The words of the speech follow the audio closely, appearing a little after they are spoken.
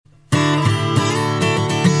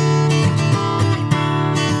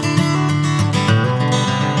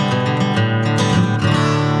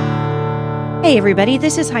Hey everybody,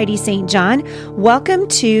 this is Heidi St. John. Welcome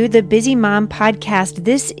to the Busy Mom Podcast.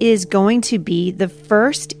 This is going to be the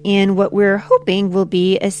first in what we're hoping will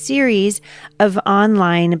be a series of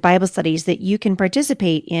online Bible studies that you can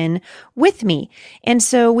participate in with me. And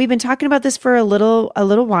so we've been talking about this for a little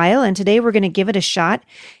while, and today we're going to give it a shot.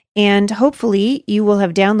 And hopefully you will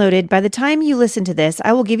have downloaded, by the time you listen to this,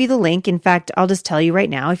 I will give you the link. In fact, I'll just tell you right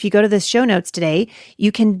now, if you go to the show notes today,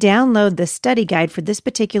 you can download the study guide for this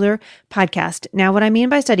particular podcast. Now, what I mean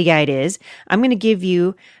by study guide is I'm going to give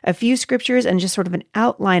you a few scriptures and just sort of an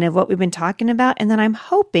outline of what we've been talking about. And then I'm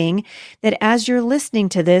hoping that as you're listening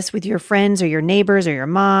to this with your friends or your neighbors or your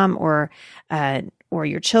mom or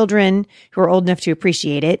your children who are old enough to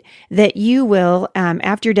appreciate it, that you will,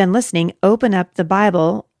 after you're done listening, open up the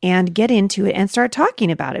Bible and get into it and start talking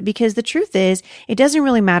about it. Because the truth is, it doesn't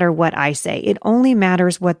really matter what I say. It only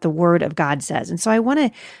matters what the Word of God says. And so I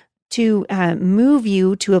want to move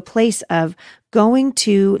you to a place of going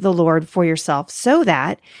to the Lord for yourself so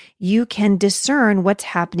that you can discern what's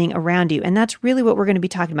happening around you. And that's really what we're going to be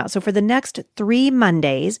talking about. So for the next 3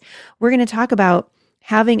 Mondays, we're going to talk about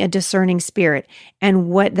having a discerning spirit and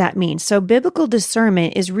what that means. So biblical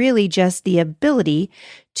discernment is really just the ability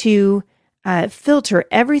to filter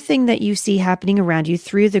everything that you see happening around you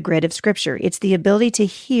through the grid of Scripture. It's the ability to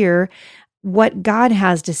hear what God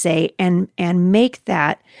has to say and make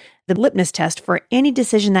that the litmus test for any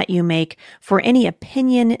decision that you make, for any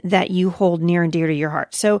opinion that you hold near and dear to your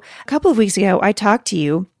heart. So a couple of weeks ago, I talked to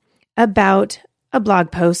you about a blog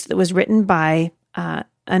post that was written by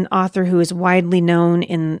an author who is widely known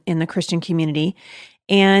in the Christian community,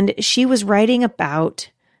 and she was writing about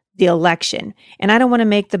the election. And I don't want to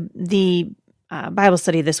make the Bible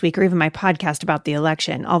study this week or even my podcast about the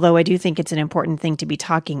election, although I do think it's an important thing to be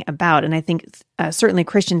talking about. And I think certainly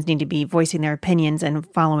Christians need to be voicing their opinions and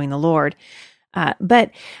following the Lord.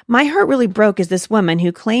 But my heart really broke as this woman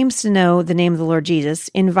who claims to know the name of the Lord Jesus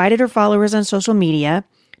invited her followers on social media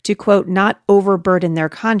to, quote, not overburden their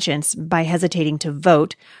conscience by hesitating to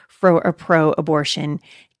vote for a pro-abortion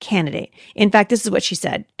candidate. In fact, this is what she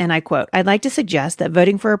said, and I quote, "I'd like to suggest that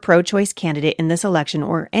voting for a pro-choice candidate in this election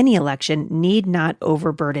or any election need not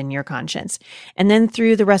overburden your conscience." And then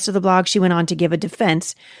through the rest of the blog, she went on to give a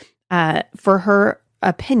defense for her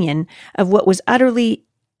opinion of what was utterly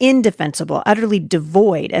indefensible, utterly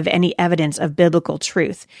devoid of any evidence of biblical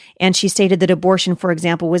truth. And she stated that abortion, for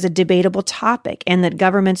example, was a debatable topic and that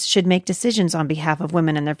governments should make decisions on behalf of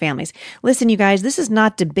women and their families. Listen, you guys, this is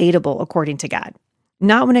not debatable according to God.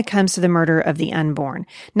 Not when it comes to the murder of the unborn.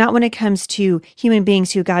 Not when it comes to human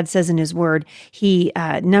beings who God says in His Word, He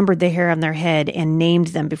numbered the hair on their head and named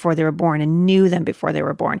them before they were born and knew them before they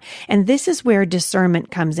were born. And this is where discernment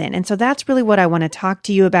comes in. And so that's really what I want to talk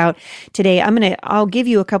to you about today. I'll give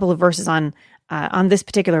you a couple of verses on this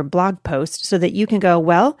particular blog post so that you can go,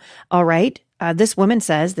 well, all right, this woman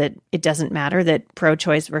says that it doesn't matter, that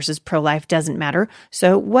pro-choice versus pro-life doesn't matter.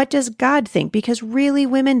 So what does God think? Because really,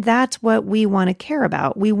 women, that's what we want to care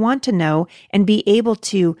about. We want to know and be able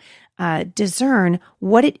to discern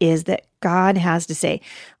what it is that God has to say.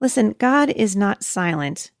 Listen, God is not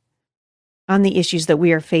silent on the issues that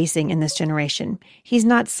we are facing in this generation. He's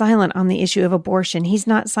not silent on the issue of abortion. He's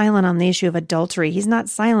not silent on the issue of adultery. He's not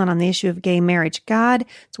silent on the issue of gay marriage. God's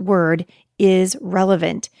word is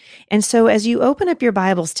relevant. And so as you open up your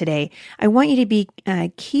Bibles today, I want you to be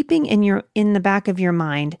keeping in the back of your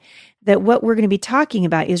mind that what we're going to be talking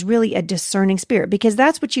about is really a discerning spirit, because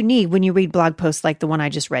that's what you need when you read blog posts like the one I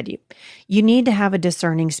just read you. You need to have a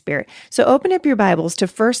discerning spirit. So open up your Bibles to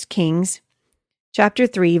 1 Kings chapter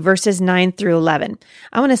 3, verses 9 through 11.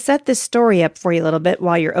 I want to set this story up for you a little bit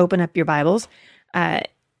while you're open up your Bibles.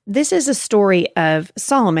 This is a story of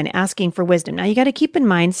Solomon asking for wisdom. Now, you got to keep in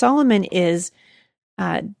mind, Solomon is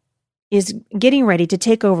getting ready to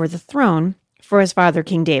take over the throne for his father,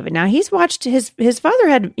 King David. Now, he's watched his father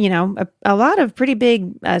had, a lot of pretty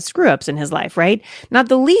big screw-ups in his life, right? Not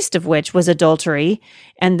the least of which was adultery.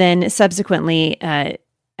 And then subsequently,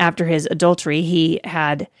 after his adultery, he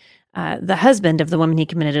had the husband of the woman he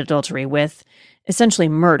committed adultery with essentially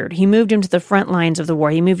murdered. He moved him to the front lines of the war.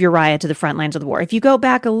 He moved Uriah to the front lines of the war. If you go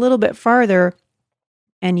back a little bit farther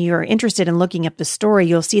and you're interested in looking up the story,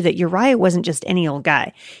 you'll see that Uriah wasn't just any old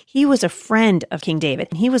guy. He was a friend of King David.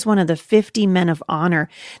 He was one of the 50 men of honor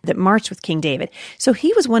that marched with King David. So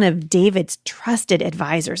he was one of David's trusted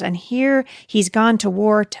advisors. And here he's gone to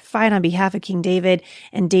war to fight on behalf of King David.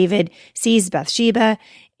 And David sees Bathsheba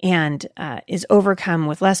and is overcome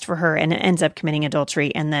with lust for her and ends up committing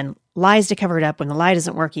adultery and then lies to cover it up. When the lie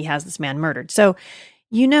doesn't work, he has this man murdered. So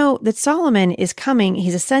you know that Solomon is coming.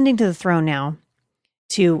 He's ascending to the throne now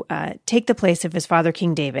to take the place of his father,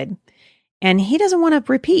 King David. And he doesn't want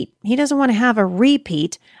to repeat. He doesn't want to have a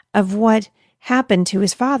repeat of what happened to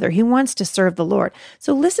his father. He wants to serve the Lord.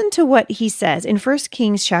 So listen to what he says in 1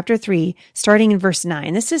 Kings chapter 3, starting in verse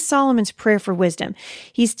 9. This is Solomon's prayer for wisdom.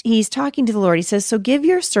 He's talking to the Lord. He says, "So give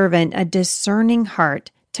your servant a discerning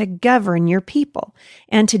heart to govern your people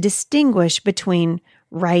and to distinguish between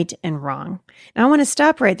right and wrong." Now, I want to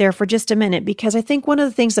stop right there for just a minute, because I think one of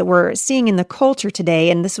the things that we're seeing in the culture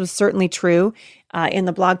today, and this was certainly true in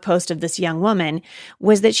the blog post of this young woman,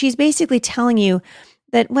 was that she's basically telling you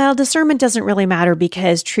that, well, discernment doesn't really matter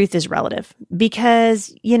because truth is relative,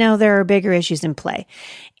 because, there are bigger issues in play.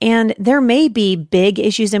 And there may be big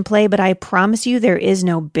issues in play, but I promise you there is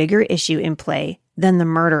no bigger issue in play than the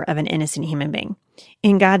murder of an innocent human being.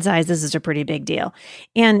 In God's eyes, this is a pretty big deal.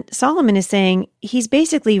 And Solomon is saying, he's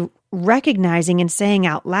basically recognizing and saying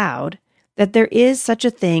out loud that there is such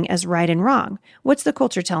a thing as right and wrong. What's the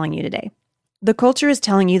culture telling you today? The culture is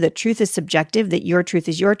telling you that truth is subjective, that your truth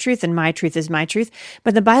is your truth and my truth is my truth.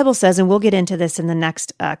 But the Bible says, and we'll get into this in the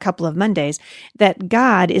next couple of Mondays, that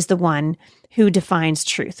God is the one who defines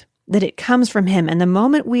truth, that it comes from him. And the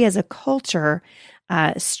moment we as a culture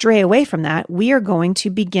stray away from that, we are going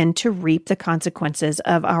to begin to reap the consequences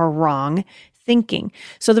of our wrong thinking.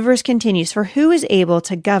 So the verse continues, "For who is able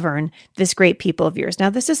to govern this great people of yours?"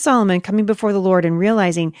 Now, this is Solomon coming before the Lord and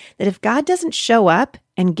realizing that if God doesn't show up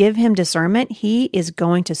and give him discernment, he is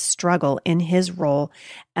going to struggle in his role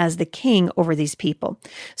as the king over these people.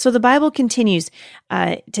 So the Bible continues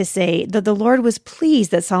to say that the Lord was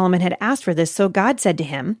pleased that Solomon had asked for this. So God said to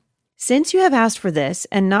him, "Since you have asked for this,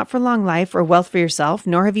 and not for long life or wealth for yourself,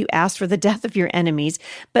 nor have you asked for the death of your enemies,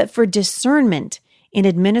 but for discernment in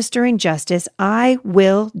administering justice, I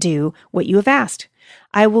will do what you have asked.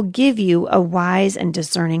 I will give you a wise and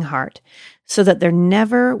discerning heart, so that there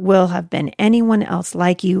never will have been anyone else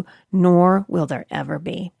like you, nor will there ever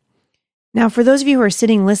be." Now, for those of you who are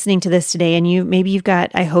sitting listening to this today, and you've got,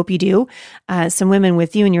 I hope you do, some women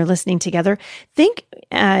with you and you're listening together, think,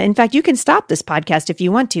 in fact, you can stop this podcast if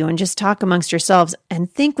you want to and just talk amongst yourselves and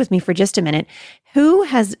think with me for just a minute.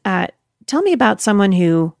 Tell me about someone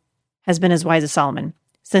who has been as wise as Solomon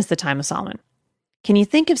since the time of Solomon. Can you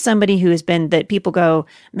think of somebody who has been, that people go,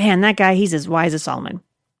 man, that guy, he's as wise as Solomon?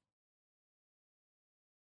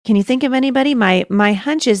 Can you think of anybody? My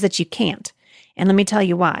hunch is that you can't. And let me tell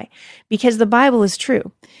you why. Because the Bible is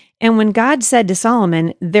true. And when God said to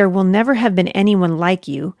Solomon, "There will never have been anyone like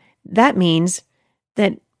you," that means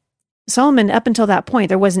that Solomon, up until that point,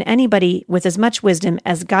 there wasn't anybody with as much wisdom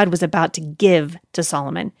as God was about to give to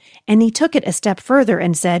Solomon. And he took it a step further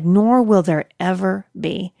and said, "Nor will there ever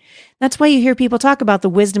be." That's why you hear people talk about the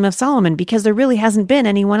wisdom of Solomon, because there really hasn't been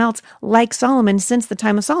anyone else like Solomon since the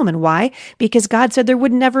time of Solomon. Why? Because God said there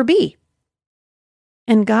would never be.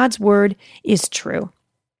 And God's word is true.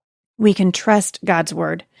 We can trust God's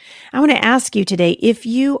word. I want to ask you today, if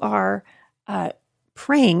you are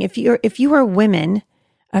praying, if you are women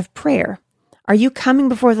of prayer, are you coming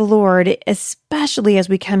before the Lord, especially as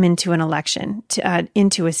we come into an election,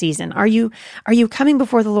 into a season? Are you coming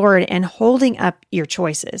before the Lord and holding up your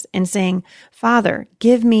choices and saying, "Father,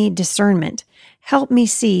 give me discernment. Help me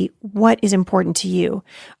see what is important to you"?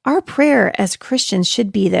 Our prayer as Christians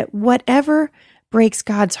should be that whatever breaks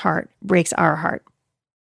God's heart breaks our heart.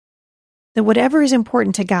 That whatever is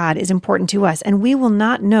important to God is important to us, and we will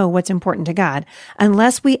not know what's important to God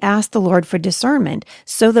unless we ask the Lord for discernment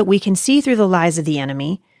so that we can see through the lies of the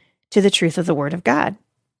enemy to the truth of the Word of God.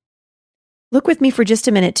 Look with me for just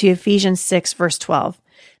a minute to Ephesians 6, verse 12.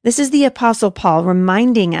 This is the Apostle Paul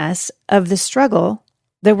reminding us of the struggle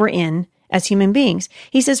that we're in as human beings.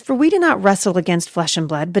 He says, "For we do not wrestle against flesh and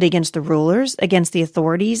blood, but against the rulers, against the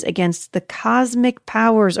authorities, against the cosmic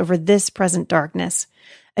powers over this present darkness,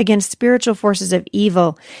 against spiritual forces of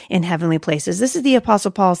evil in heavenly places." This is the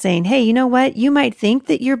Apostle Paul saying, hey, you know what? You might think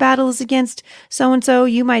that your battle is against so-and-so.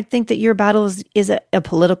 You might think that your battle is a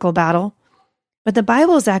political battle. But the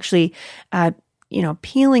Bible is actually,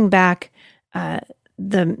 peeling back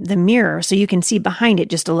the mirror so you can see behind it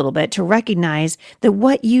just a little bit, to recognize that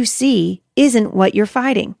what you see isn't what you're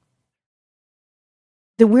fighting.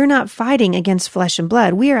 That we're not fighting against flesh and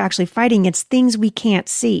blood. We are actually fighting against things we can't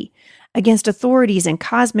see, against authorities and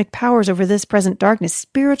cosmic powers over this present darkness,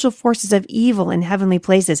 spiritual forces of evil in heavenly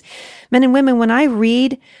places. Men and women, when I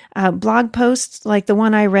read blog posts like the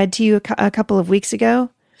one I read to you a couple of weeks ago,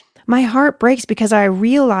 my heart breaks because I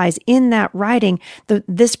realize in that writing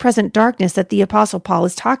this present darkness that the Apostle Paul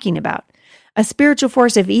is talking about. A spiritual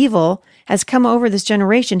force of evil has come over this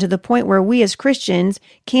generation to the point where we as Christians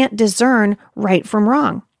can't discern right from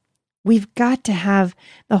wrong. We've got to have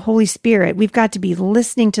the Holy Spirit. We've got to be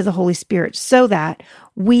listening to the Holy Spirit so that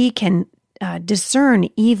we can discern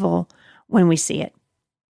evil when we see it.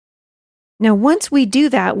 Now, once we do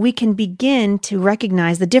that, we can begin to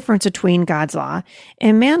recognize the difference between God's law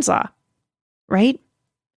and man's law, right?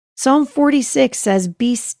 Psalm 46 says,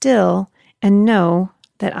 "Be still and know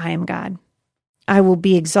that I am God. I will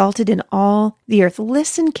be exalted in all the earth."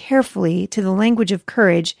 Listen carefully to the language of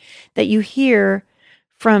courage that you hear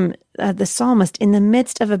from the psalmist in the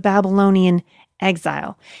midst of a Babylonian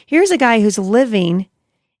exile. Here's a guy who's living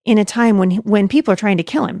in a time when people are trying to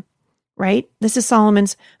kill him, right? This is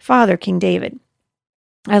Solomon's father, King David.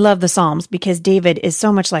 I love the Psalms because David is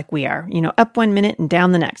so much like we are, up one minute and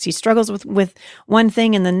down the next. He struggles with one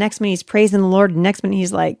thing, and the next minute he's praising the Lord, and the next minute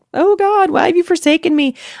he's like, "Oh God, why have you forsaken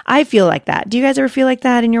me?" I feel like that. Do you guys ever feel like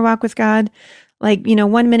that in your walk with God? Like,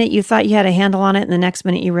 one minute you thought you had a handle on it, and the next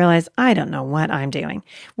minute you realize, I don't know what I'm doing.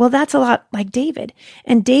 Well, that's a lot like David.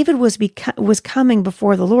 And David was coming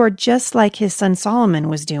before the Lord just like his son Solomon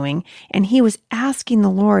was doing, and he was asking the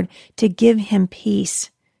Lord to give him peace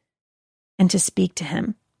and to speak to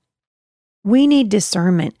him. We need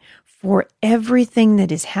discernment for everything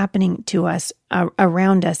that is happening to us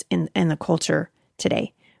around us in the culture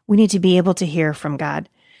today. We need to be able to hear from God,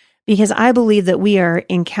 because I believe that we are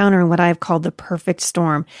encountering what I've called the perfect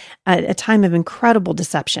storm, a time of incredible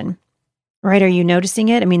deception. Right? Are you noticing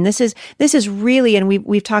it? I mean, this is really, and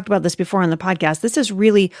we've talked about this before on the podcast, this is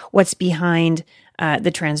really what's behind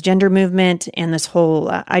the transgender movement and this whole,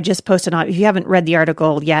 I just posted on, if you haven't read the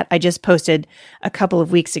article yet, I just posted a couple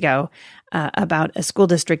of weeks ago about a school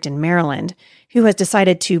district in Maryland who has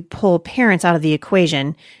decided to pull parents out of the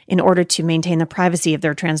equation in order to maintain the privacy of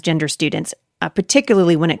their transgender students,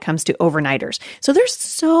 particularly when it comes to overnighters. So there's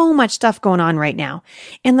so much stuff going on right now.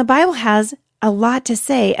 And the Bible has a lot to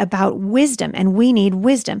say about wisdom, and we need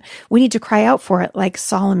wisdom. We need to cry out for it like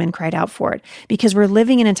Solomon cried out for it, because we're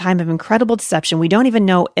living in a time of incredible deception. We don't even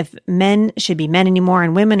know if men should be men anymore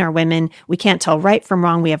and women are women. We can't tell right from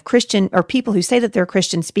wrong. We have Christian or people who say that they're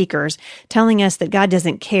Christian speakers telling us that God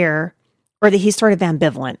doesn't care, or that he's sort of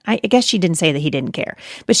ambivalent. I guess she didn't say that he didn't care,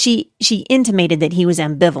 but she intimated that he was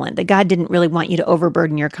ambivalent, that God didn't really want you to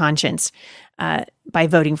overburden your conscience by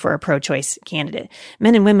voting for a pro-choice candidate.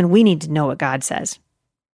 Men and women, we need to know what God says.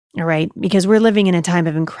 All right, because we're living in a time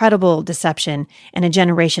of incredible deception and a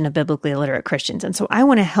generation of biblically illiterate Christians. And so I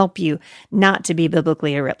want to help you not to be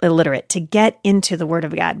biblically illiterate, to get into the Word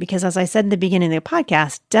of God. Because as I said in the beginning of the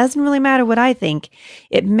podcast, it doesn't really matter what I think.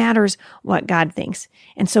 It matters what God thinks.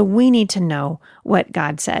 And so we need to know what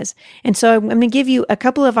God says. And so I'm going to give you a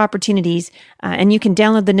couple of opportunities, and you can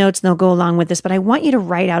download the notes and they'll go along with this, but I want you to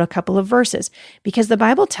write out a couple of verses, because the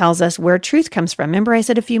Bible tells us where truth comes from. Remember I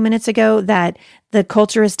said a few minutes ago that the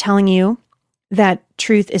culture is telling you that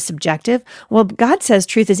truth is subjective? Well, God says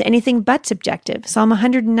truth is anything but subjective. Psalm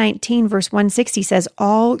 119, verse 160 says,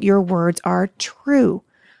 "All your words are true.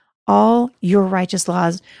 All your righteous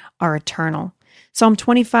laws are eternal." Psalm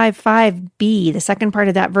 25:5b, the second part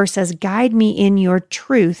of that verse says, "Guide me in your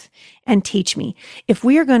truth and teach me." If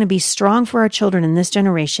we are going to be strong for our children in this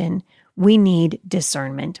generation, we need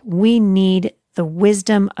discernment. We need the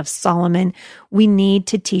wisdom of Solomon. We need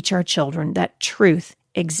to teach our children that truth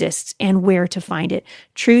exists and where to find it.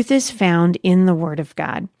 Truth is found in the Word of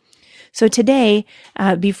God. So today,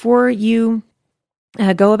 before you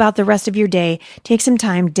go about the rest of your day, take some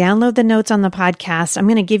time, download the notes on the podcast. I'm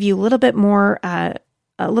going to give you a little bit more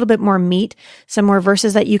meat, some more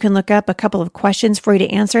verses that you can look up, a couple of questions for you to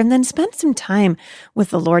answer, and then spend some time with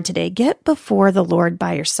the Lord today. Get before the Lord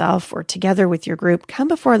by yourself or together with your group. Come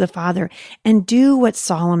before the Father and do what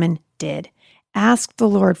Solomon did. Ask the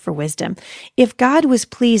Lord for wisdom. If God was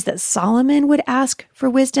pleased that Solomon would ask for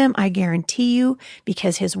wisdom, I guarantee you,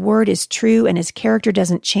 because his word is true and his character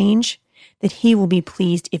doesn't change, that he will be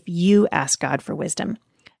pleased if you ask God for wisdom.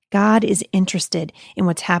 God is interested in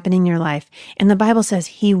what's happening in your life, and the Bible says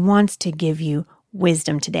he wants to give you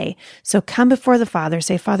wisdom today. So come before the Father,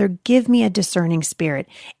 say, "Father, give me a discerning spirit,"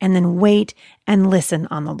 and then wait and listen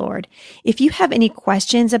on the Lord. If you have any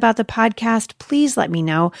questions about the podcast, please let me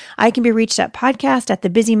know. I can be reached at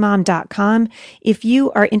podcast@thebusymom.com. If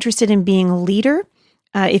you are interested in being a leader,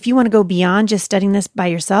 if you want to go beyond just studying this by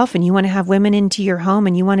yourself and you want to have women into your home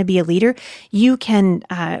and you want to be a leader, you can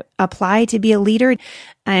apply to be a leader,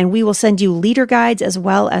 and we will send you leader guides as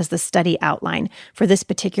well as the study outline for this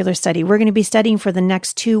particular study. We're going to be studying for the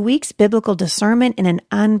next 2 weeks, biblical discernment in an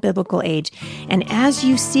unbiblical age. And as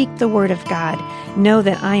you seek the Word of God, know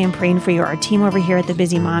that I am praying for you. Our team over here at The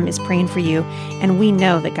Busy Mom is praying for you, and we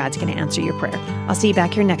know that God's going to answer your prayer. I'll see you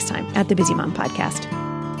back here next time at The Busy Mom Podcast.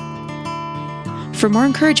 For more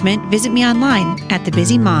encouragement, visit me online at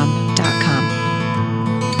thebusymom.com.